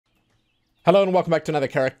Hello and welcome back to another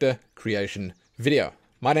character creation video.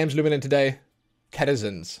 My name's Lumin and today,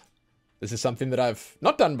 Catizens. This is something that I've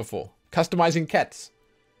not done before. Customizing cats.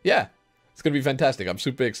 Yeah, it's going to be fantastic. I'm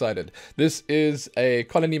super excited. This is a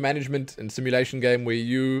colony management and simulation game where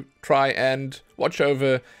you try and watch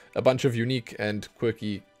over a bunch of unique and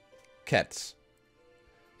quirky cats.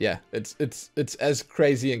 Yeah, it's as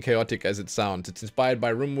crazy and chaotic as it sounds. It's inspired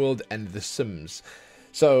by RimWorld and The Sims.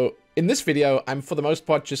 So, in this video, I'm for the most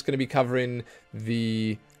part just going to be covering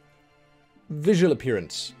the visual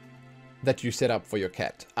appearance that you set up for your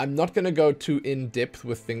cat. I'm not going to go too in-depth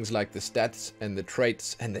with things like the stats and the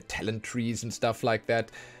traits and the talent trees and stuff like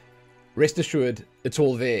that. Rest assured, it's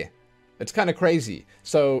all there. It's kind of crazy.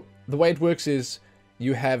 So, the way it works is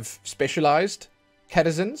you have specialized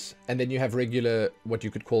Catizens, and then you have regular, what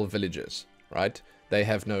you could call villagers, right? They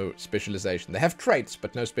have no specialization. They have traits,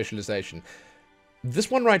 but no specialization.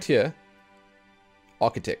 This one right here,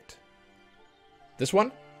 architect. This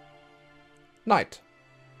one, knight.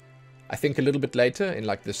 I think a little bit later, in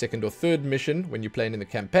like the second or third mission, when you're playing in the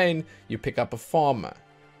campaign, you pick up a farmer.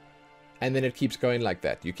 And then it keeps going like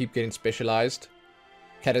that. You keep getting specialized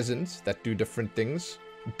Catizens that do different things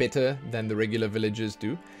better than the regular villagers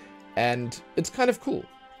do. And it's kind of cool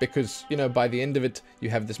because, you know, by the end of it, you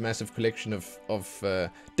have this massive collection of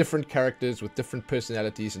different characters with different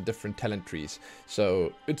personalities and different talent trees.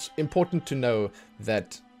 So it's important to know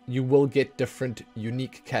that you will get different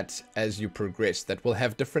unique cats as you progress that will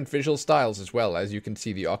have different visual styles as well. As you can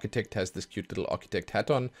see, the architect has this cute little architect hat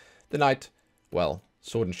on. The knight, well,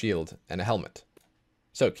 sword and shield and a helmet.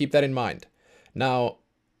 So keep that in mind. Now,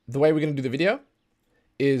 the way we're going to do the video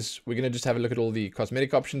is we're going to just have a look at all the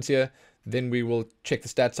cosmetic options here. Then we will check the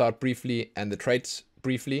stats out briefly and the traits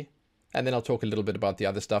briefly. And then I'll talk a little bit about the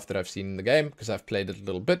other stuff that I've seen in the game because I've played it a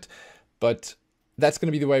little bit. But that's going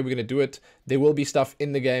to be the way we're going to do it. There will be stuff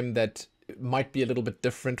in the game that might be a little bit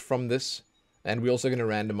different from this. And we're also going to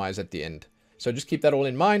randomize at the end. So just keep that all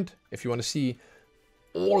in mind. If you want to see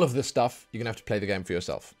all of this stuff, you're going to have to play the game for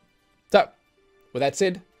yourself. So, with that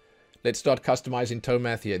said, let's start customizing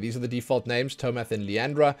Tomath here. These are the default names, Tomath and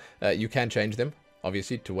Leandra. You can change them,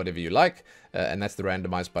 obviously, to whatever you like. And that's the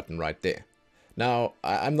randomize button right there. Now,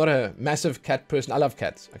 I'm not a massive cat person. I love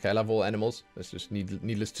cats. Okay, I love all animals. That's just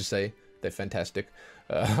needless to say. They're fantastic.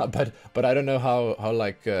 But I don't know how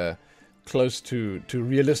like, close to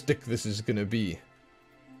realistic this is going to be.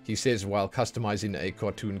 He says while customizing a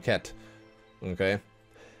cartoon cat. Okay.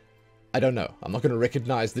 I don't know. I'm not going to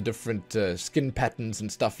recognize the different skin patterns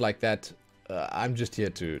and stuff like that. I'm just here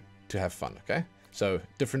to have fun, okay? So,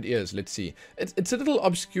 different ears, let's see. It's a little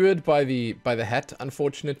obscured by the hat,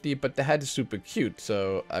 unfortunately, but the hat is super cute.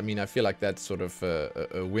 So, I mean, I feel like that's sort of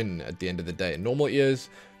a win at the end of the day. Normal ears,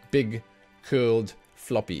 big, curled,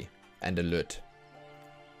 floppy, and alert.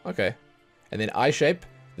 Okay. And then eye shape.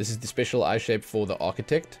 This is the special eye shape for the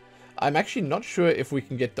architect. I'm actually not sure if we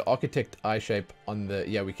can get the architect eye shape on the...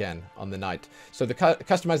 Yeah, we can, on the knight. So the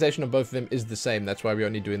customization of both of them is the same. That's why we're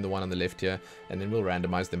only doing the one on the left here. And then we'll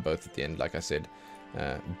randomize them both at the end, like I said.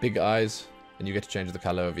 Big eyes. And you get to change the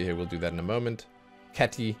color over here. We'll do that in a moment.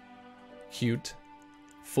 Catty. Cute.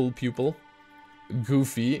 Full pupil.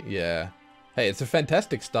 Goofy. Yeah. Hey, it's a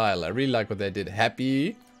fantastic style. I really like what they did.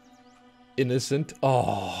 Happy. Innocent.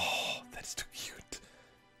 Oh, that's too cute.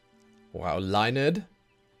 Wow, Leonard.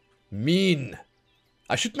 Mean.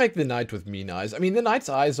 I should make the knight with mean eyes. I mean, the knight's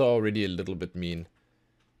eyes are already a little bit mean.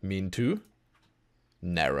 Mean too.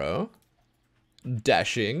 Narrow.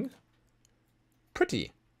 Dashing.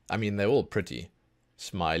 Pretty. I mean, they're all pretty.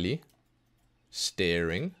 Smiley.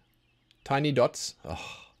 Staring. Tiny dots.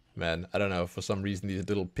 Oh, man. I don't know. For some reason, these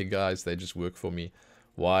little pig eyes, they just work for me.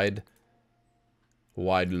 Wide.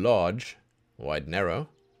 Wide large. Wide narrow.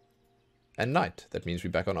 And knight. That means we're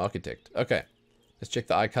back on architect. Okay. Let's check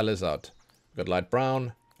the eye colors out. We've got light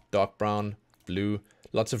brown, dark brown, blue.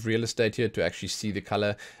 Lots of real estate here to actually see the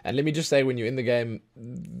color. And let me just say, when you're in the game,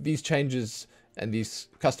 these changes and these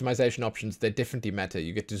customization options, they definitely matter.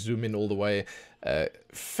 You get to zoom in all the way.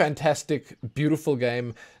 Fantastic, beautiful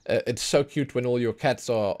game. It's so cute when all your cats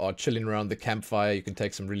are chilling around the campfire. You can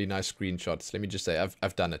take some really nice screenshots. Let me just say,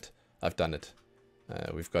 I've done it. I've done it.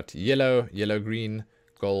 We've got yellow, yellow-green,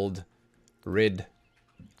 gold, red,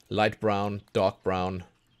 light brown, dark brown,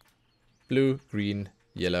 blue, green,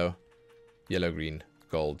 yellow, yellow-green,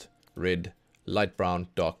 gold, red, light brown,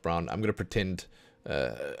 dark brown. I'm going to pretend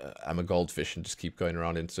I'm a goldfish and just keep going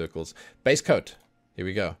around in circles. Base coat. Here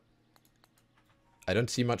we go. I don't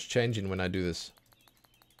see much changing when I do this.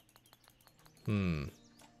 I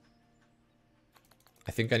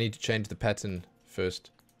think I need to change the pattern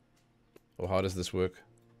first. Or how does this work?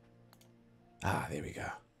 Ah, there we go.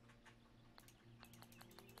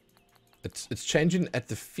 It's changing at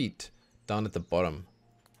the feet, down at the bottom.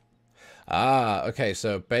 Ah, okay,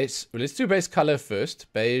 so base... Well, let's do base color first.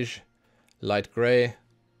 Beige, light gray.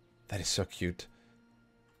 That is so cute.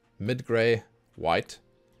 Mid gray, white,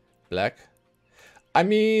 black. I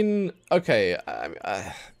mean, okay,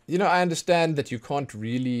 you know, I understand that you can't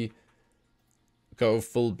really go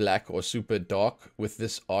full black or super dark with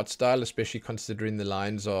this art style, especially considering the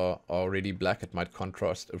lines are already black. It might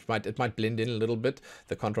contrast, it might blend in a little bit.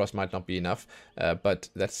 The contrast might not be enough, but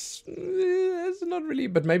that's not really.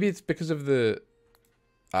 But maybe it's because of the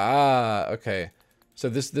okay. So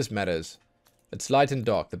this matters. It's light and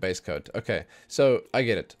dark, the base coat. Okay, so I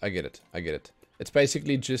get it. It's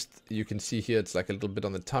basically just, you can see here, it's like a little bit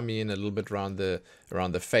on the tummy and a little bit around the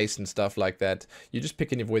face and stuff like that. You're just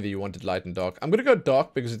picking whether you want it light and dark. I'm going to go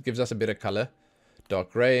dark because it gives us a better color.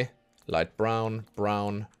 Dark gray, light brown,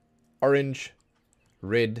 brown, orange,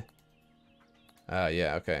 red.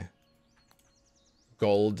 Yeah, okay.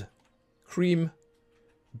 Gold, cream,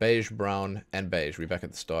 beige, brown, and beige. We're back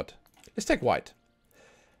at the start. Let's take white.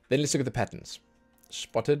 Then let's look at the patterns.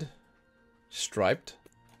 Spotted, striped,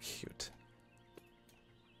 cute.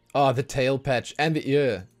 Oh, the tail patch and the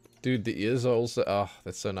ear. Dude, the ears are also... Oh,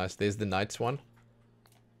 that's so nice. There's the knight's one.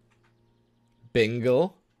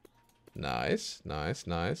 Bengal. Nice, nice,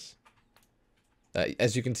 nice.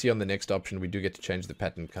 As you can see on the next option, we do get to change the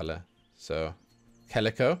pattern color. So,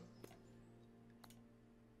 calico.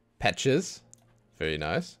 Patches. Very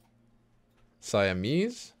nice.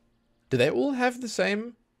 Siamese. Do they all have the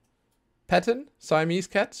same pattern? Siamese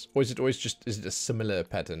cats? Or is it always just... Is it a similar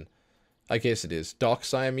pattern? I guess it is. Dark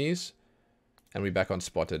Siamese. And we're back on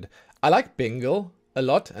Spotted. I like Bengal a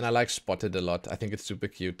lot, and I like Spotted a lot. I think it's super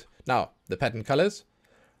cute. Now, the pattern colors.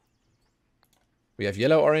 We have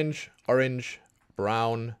yellow, orange, orange,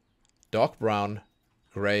 brown, dark brown,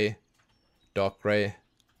 gray, dark gray,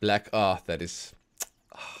 black. Ah, oh, that is...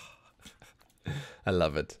 I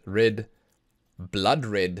love it. Red, blood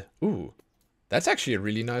red. Ooh, that's actually a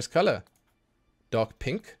really nice color. Dark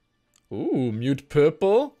pink. Ooh, mute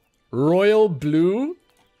purple. Royal blue.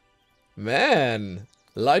 Man.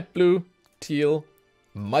 Light blue, teal,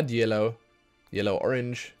 mud yellow, yellow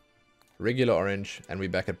orange, regular orange, and we're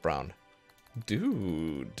back at brown.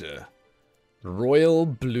 Dude. Royal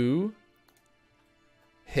blue.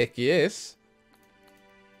 Heck yes.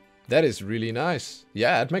 That is really nice.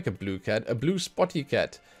 Yeah, I'd make a blue cat. A blue spotty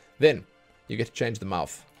cat. Then, you get to change the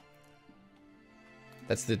mouth.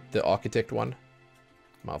 That's the architect one.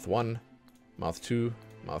 Mouth 1. Mouth 2.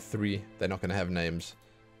 Mouth 3. They're not going to have names.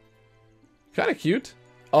 Kind of cute.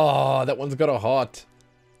 Oh, that one's got a heart.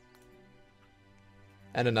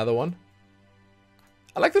 And another one.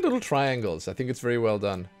 I like the little triangles. I think it's very well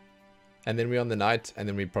done. And then we're on the knight. And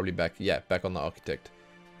then we're probably back. Yeah, back on the architect.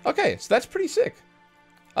 Okay, so that's pretty sick.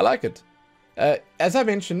 I like it. As I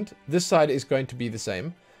mentioned, this side is going to be the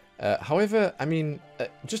same. However, I mean,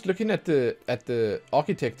 just looking at the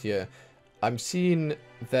architect here, I'm seeing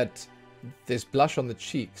that there's blush on the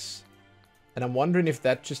cheeks. And I'm wondering if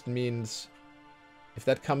that just means... If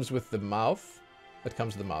that comes with the mouth. That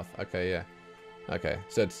comes with the mouth. Okay, yeah. Okay,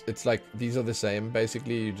 so it's like these are the same.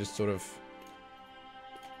 Basically, you just sort of...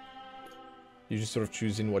 You're just sort of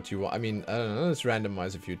choosing what you want. I mean, I don't know. Let's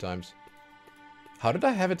randomize a few times. How did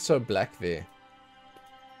I have it so black there?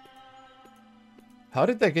 How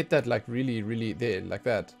did they get that like really, really there? Like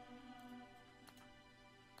that?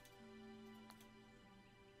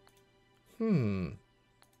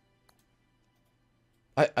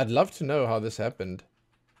 I'd love to know how this happened.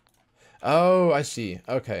 Oh, I see.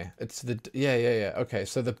 Okay. It's the... Yeah. Okay,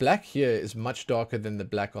 so the black here is much darker than the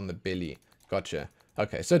black on the belly. Gotcha.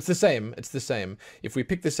 Okay, so it's the same. It's the same. If we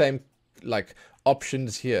pick the same, like,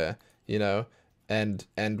 options here, you know, and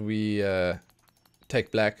we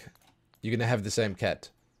take black, you're going to have the same cat.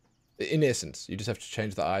 In essence, you just have to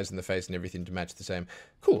change the eyes and the face and everything to match the same.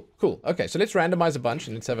 Cool, cool. Okay, so let's randomize a bunch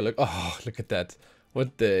and let's have a look. Oh, look at that.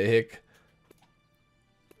 What the heck?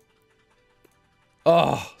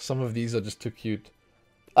 Oh, some of these are just too cute.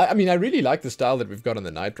 I mean, I really like the style that we've got on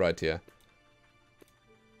the knight right here.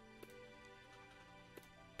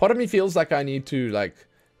 Part of me feels like I need to, like,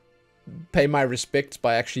 pay my respects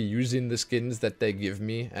by actually using the skins that they give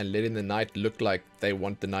me and letting the knight look like they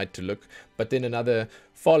want the knight to look. But then another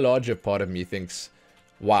far larger part of me thinks,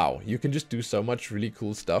 wow, you can just do so much really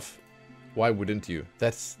cool stuff. Why wouldn't you?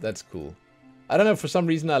 That's cool. I don't know, for some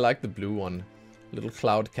reason I like the blue one. Little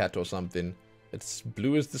cloud cat or something. It's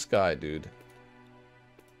blue as the sky, dude.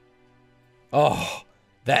 Oh,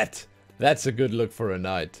 that's a good look for a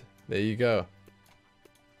knight. There you go.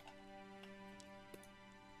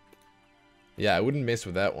 Yeah, I wouldn't mess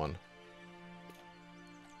with that one.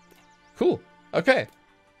 Cool. Okay.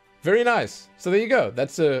 Very nice. So there you go.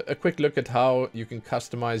 That's a quick look at how you can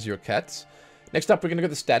customize your cats. Next up, we're going to go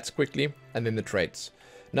to the stats quickly, and then the traits.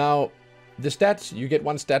 Now, the stats, you get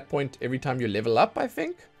 1 stat point every time you level up, I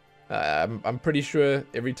think. I'm pretty sure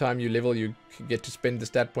every time you level, you get to spend the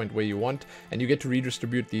stat point where you want, and you get to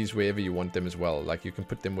redistribute these wherever you want them as well. Like, you can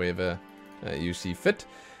put them wherever you see fit.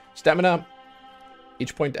 Stamina,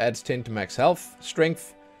 each point adds 10 to max health.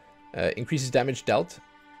 Strength, increases damage dealt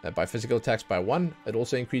by physical attacks by 1. It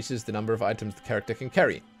also increases the number of items the character can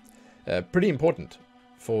carry. Pretty important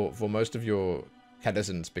for most of your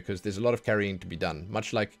Catizens, because there's a lot of carrying to be done,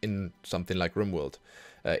 much like in something like RimWorld.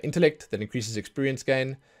 Intellect, that increases experience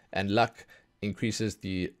gain, and luck increases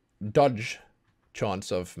the dodge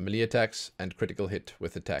chance of melee attacks and critical hit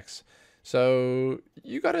with attacks. So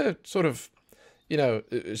you gotta sort of, you know,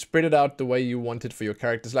 spread it out the way you want it for your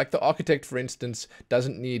characters. Like the Architect, for instance,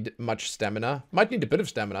 doesn't need much stamina. Might need a bit of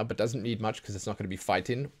stamina, but doesn't need much because it's not going to be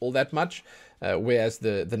fighting all that much. Whereas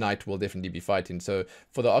the Knight will definitely be fighting. So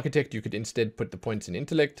for the Architect, you could instead put the points in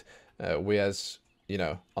Intellect. Whereas, you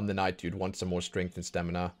know, on the Knight, you'd want some more strength and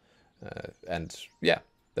stamina. And yeah,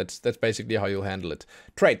 that's basically how you'll handle it.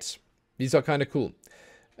 Traits. These are kind of cool.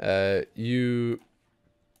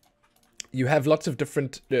 You have lots of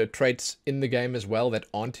different traits in the game as well that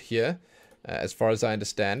aren't here, as far as I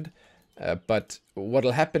understand. But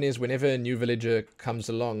what'll happen is whenever a new villager comes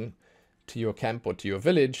along to your camp or to your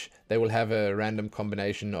village, they will have a random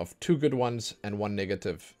combination of 2 good ones and 1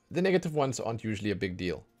 negative. The negative ones aren't usually a big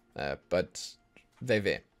deal, but they're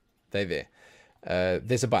there. They're there.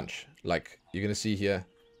 There's a bunch, like you're going to see here.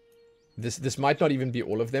 This might not even be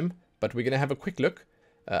all of them, but we're going to have a quick look.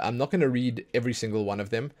 I'm not going to read every single one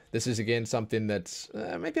of them. This is, again, something that's...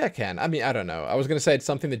 maybe I can. I mean, I don't know. I was going to say it's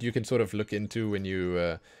something that you can sort of look into when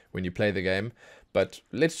you play the game. But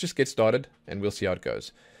let's just get started, and we'll see how it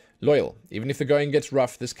goes. Loyal. Even if the going gets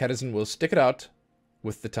rough, this Catizen will stick it out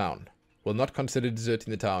with the town. Will not consider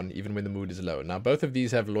deserting the town, even when the mood is low. Now, both of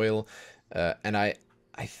these have loyal, and I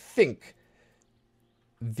think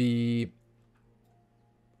the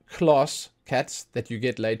class cats that you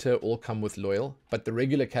get later all come with loyal, but the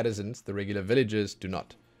regular Catizens, the regular villagers, do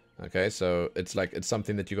not. Okay, so it's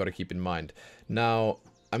something that you got to keep in mind. Now,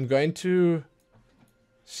 I'm going to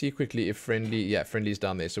see quickly if friendly... Yeah, friendly is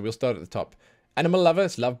down there, so we'll start at the top. Animal lover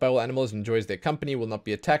is loved by all animals and enjoys their company, will not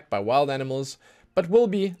be attacked by wild animals, but will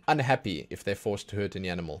be unhappy if they're forced to hurt any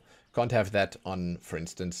animal. Can't have that on, for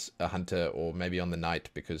instance, a hunter or maybe on the Knight,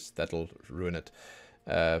 because that'll ruin it.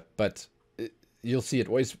 But you'll see it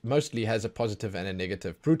always mostly has a positive and a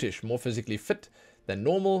negative. Brutish, more physically fit than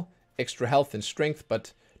normal, extra health and strength,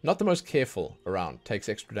 but not the most careful around. Takes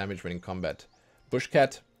extra damage when in combat.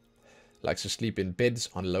 Bushcat, likes to sleep in beds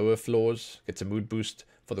on lower floors, gets a mood boost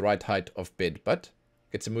for the right height of bed, but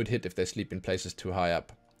gets a mood hit if they sleep in places too high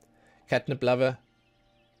up. Catnip lover,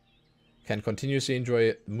 can continuously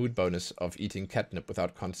enjoy the mood bonus of eating catnip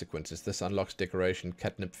without consequences. This unlocks decoration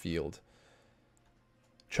catnip field.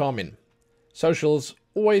 Charming. Socials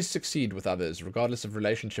always succeed with others, regardless of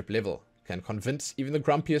relationship level. Can convince even the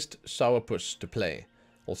grumpiest sourpuss to play.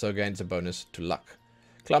 Also gains a bonus to luck.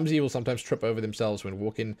 Clumsy will sometimes trip over themselves when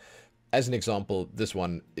walking. As an example, this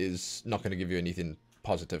one is not going to give you anything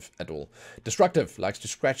positive at all. Destructive, likes to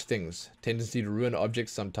scratch things. Tendency to ruin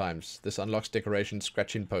objects sometimes. This unlocks decoration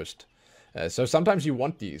scratching post. So sometimes you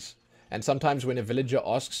want these. And sometimes when a villager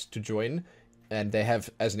asks to join, and they have,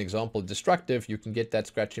 as an example, destructive, you can get that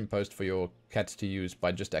scratching post for your cats to use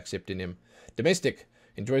by just accepting him. Domestic.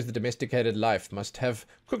 Enjoys the domesticated life. Must have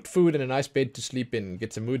cooked food and a nice bed to sleep in.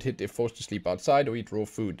 Gets a mood hit if forced to sleep outside or eat raw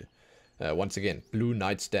food. Once again, blue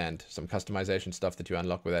nightstand. Some customization stuff that you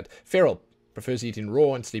unlock with that. Feral. Prefers eating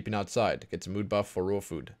raw and sleeping outside. Gets a mood buff for raw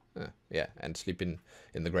food. Yeah, and sleeping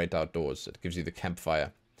in the great outdoors. It gives you the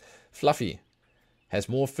campfire. Fluffy. Has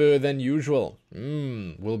more fur than usual.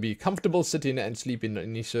 Will be comfortable sitting and sleeping on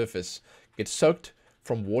any surface. Gets soaked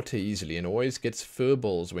from water easily and always gets fur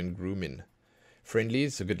balls when grooming. Friendly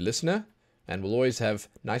is a good listener and will always have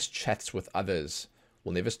nice chats with others.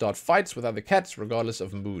 Will never start fights with other cats regardless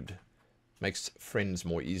of mood. Makes friends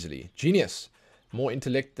more easily. Genius. More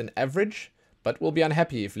intellect than average, but will be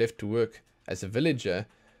unhappy if left to work as a villager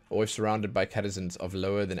or if surrounded by Catizens of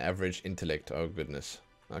lower than average intellect. Oh goodness.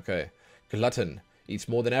 Okay. Glutton. Eats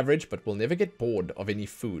more than average, but will never get bored of any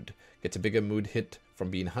food. Gets a bigger mood hit from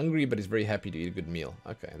being hungry, but is very happy to eat a good meal.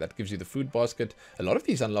 Okay, that gives you the food basket. A lot of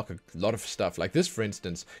these unlock a lot of stuff. Like this, for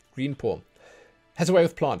instance, green paw. Has a way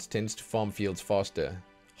with plants, tends to farm fields faster.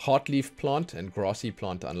 Heartleaf plant and grassy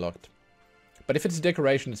plant unlocked. But if it's a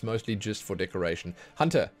decoration, it's mostly just for decoration.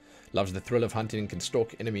 Hunter. Loves the thrill of hunting and can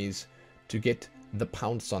stalk enemies to get the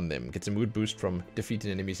pounce on them. Gets a mood boost from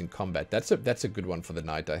defeating enemies in combat. That's a good one for the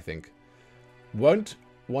night, I think. Won't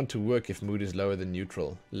want to work if mood is lower than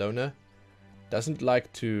neutral. Loner. Doesn't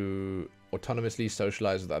like to autonomously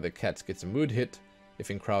socialize with other cats. Gets a mood hit if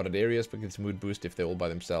in crowded areas, but gets a mood boost if they're all by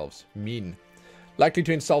themselves. Mean. Likely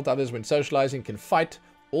to insult others when socializing. Can fight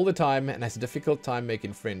all the time and has a difficult time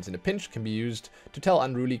making friends. In a pinch can be used to tell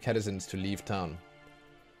unruly Catizens to leave town.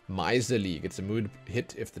 Miserly. Gets a mood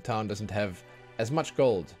hit if the town doesn't have as much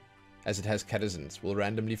gold as it has Catizens. Will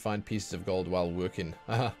randomly find pieces of gold while working.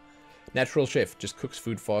 Natural chef. Just cooks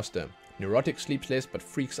food faster. Neurotic. Sleeps less but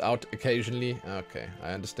freaks out occasionally. Okay,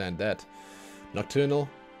 I understand that. Nocturnal.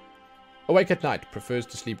 Awake at night. Prefers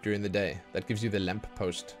to sleep during the day. That gives you the lamp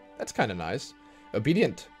post. That's kind of nice.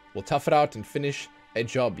 Obedient. Will tough it out and finish a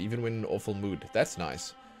job even when in an awful mood. That's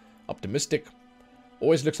nice. Optimistic.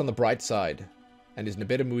 Always looks on the bright side and is in a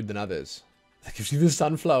better mood than others. That gives you the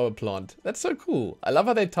sunflower plant. That's so cool. I love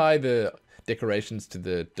how they tie the decorations to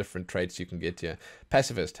the different traits you can get here.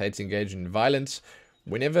 Pacifist. Hates engaging in violence.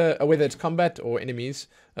 Whenever, whether it's combat or enemies,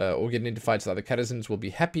 or getting into fights with other Catizens, will be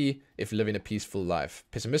happy if living a peaceful life.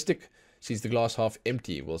 Pessimistic. Sees the glass half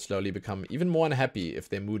empty. Will slowly become even more unhappy if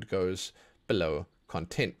their mood goes below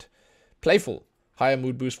content. Playful. Higher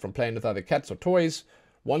mood boost from playing with other cats or toys.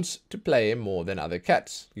 Wants to play more than other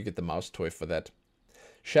cats. You get the mouse toy for that.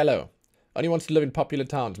 Shallow. Only wants to live in popular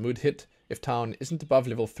towns. Mood hit if town isn't above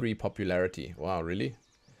level 3 popularity. Wow, really?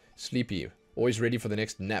 Sleepy. Always ready for the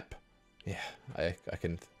next nap. Yeah, I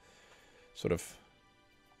can sort of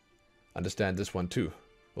understand this one too.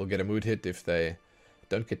 Will get a mood hit if they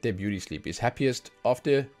don't get their beauty sleep. Is happiest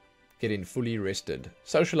after getting fully rested.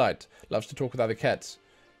 Socialite. Loves to talk with other cats.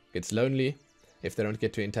 Gets lonely if they don't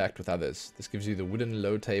get to interact with others. This gives you the wooden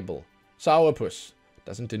low table. Sourpuss.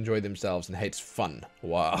 Doesn't enjoy themselves and hates fun.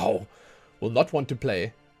 Wow. Will not want to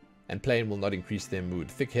play, and playing will not increase their mood.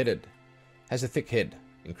 Thick-headed. Has a thick head.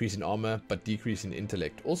 Increase in armor, but decrease in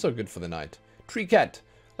intellect. Also good for the night. Tree cat.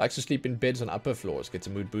 Likes to sleep in beds on upper floors. Gets a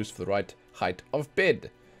mood boost for the right height of bed.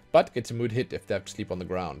 But gets a mood hit if they have to sleep on the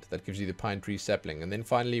ground. That gives you the pine tree sapling. And then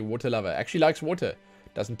finally, water lover. Actually likes water.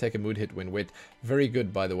 Doesn't take a mood hit when wet. Very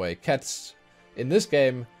good, by the way. Cats in this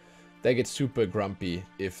game, they get super grumpy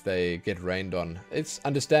if they get rained on. It's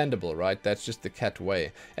understandable, right? That's just the cat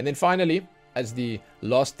way. And then finally, as the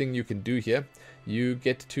last thing you can do here, you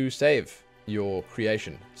get to save your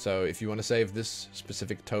creation. So if you want to save this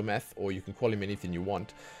specific Tomath, or you can call him anything you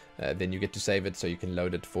want, then you get to save it so you can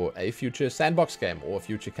load it for a future sandbox game or a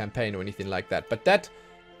future campaign or anything like that. But that,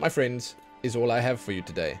 my friends, is all I have for you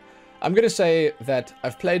today. I'm going to say that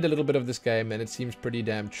I've played a little bit of this game and it seems pretty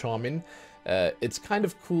damn charming. It's kind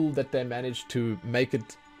of cool that they managed to make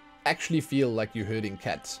it actually feel like you're herding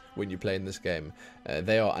cats when you play in this game.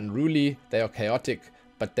 They are unruly, they are chaotic,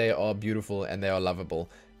 but they are beautiful and they are lovable.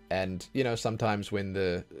 And, you know, sometimes when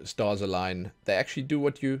the stars align, they actually do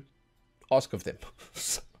what you ask of them.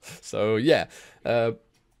 So, yeah.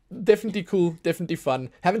 Definitely cool, definitely fun.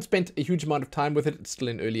 Haven't spent a huge amount of time with it. It's still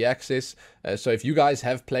in early access. So if you guys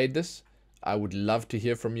have played this, I would love to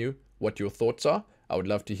hear from you what your thoughts are. I would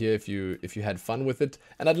love to hear if you had fun with it.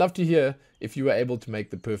 And I'd love to hear if you were able to make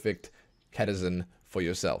the perfect Catizen for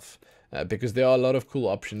yourself. Because there are a lot of cool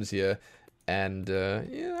options here. And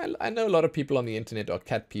yeah, I know a lot of people on the internet are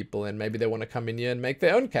cat people, and maybe they want to come in here and make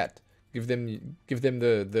their own cat. Give them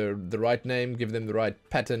the right name, give them the right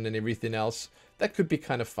pattern and everything else. That could be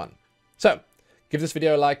kind of fun. So, give this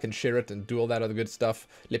video a like and share it and do all that other good stuff.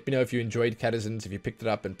 Let me know if you enjoyed Catizens, if you picked it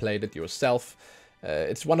up and played it yourself.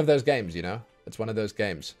 It's one of those games, you know? It's one of those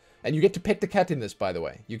games. And you get to pet the cat in this, by the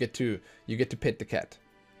way. You get to pet the cat.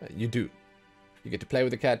 You do. You get to play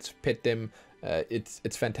with the cats, pet them.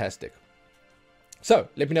 It's fantastic. So,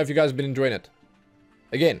 let me know if you guys have been enjoying it.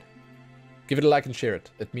 Again, give it a like and share it.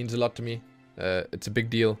 It means a lot to me. It's a big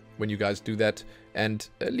deal when you guys do that. And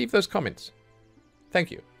leave those comments. Thank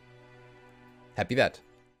you. Happy that.